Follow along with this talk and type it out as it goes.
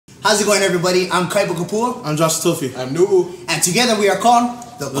How's it going, everybody? I'm Kaipo Kapua. I'm Tatofi. I'm New. And together we are called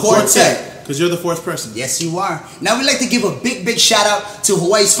the Quartet. Because you're the fourth person. Yes, you are. Now we'd like to give a big shout out to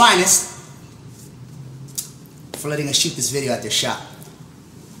Hawaii's finest for letting us shoot this video at their shop.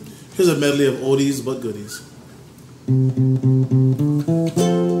 Here's a medley of oldies but goodies.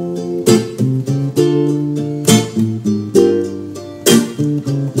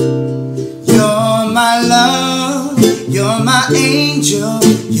 You're my love, you're my angel,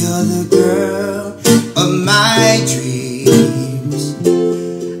 you're the girl of my dreams.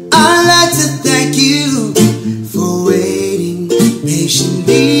 I'd like to thank you for waiting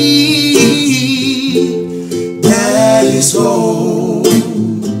patiently. Daddy's home,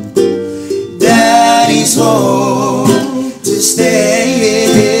 Daddy's home to stay.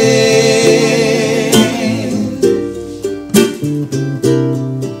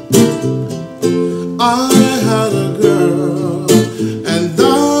 I had a girl, and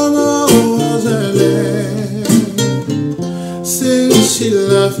Donna was her name. Since she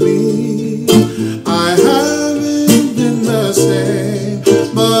left me, I haven't been the same.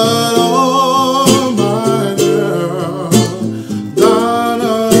 But oh my girl,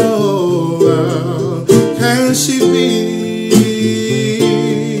 Donna, oh well, can she be?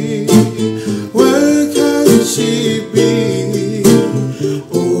 Where can she be?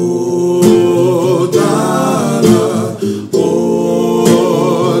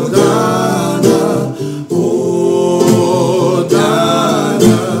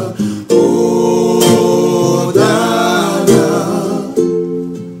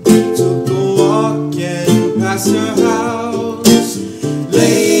 Your house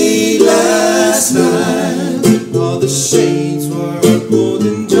late last night, all the shades were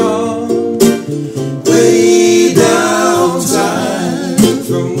golden drawn way downside.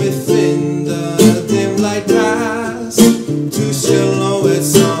 From within the dim light past two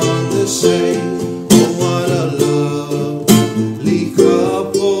silhouettes on the shade. Oh, what a lovely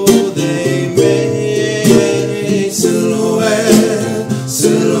couple they made. Silhouette,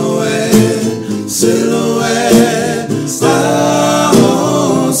 silhouette, silhouette.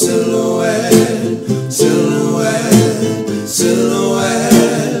 Oh, silhouette, silhouette,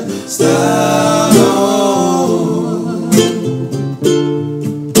 silhouette, star.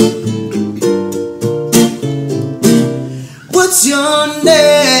 What's your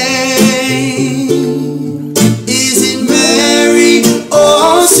name? Is it Mary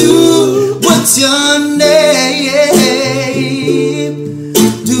or Sue? What's your name?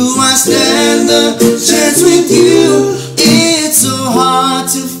 Do I stand a chance with you? It's so hard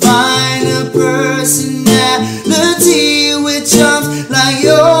to find a personality with charms like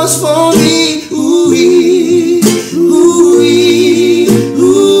yours for me. Ooh-wee, ooh-wee,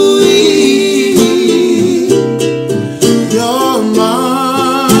 ooh-wee. You're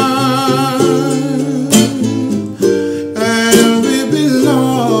mine, and we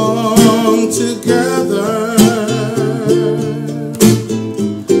belong together.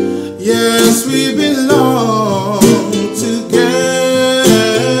 Yes, we belong together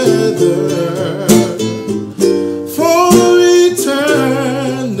for eternity.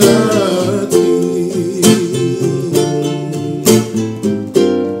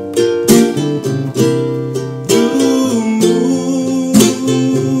 Blue moon,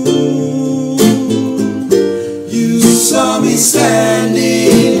 you saw me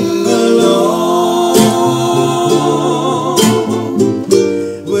standing alone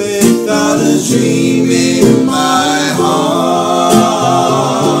without a dream in my heart,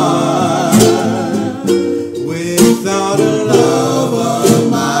 without a love of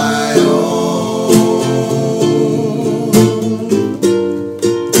my own.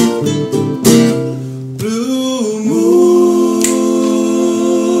 Blue moon,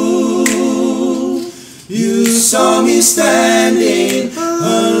 you saw me standing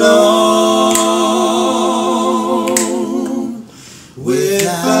alone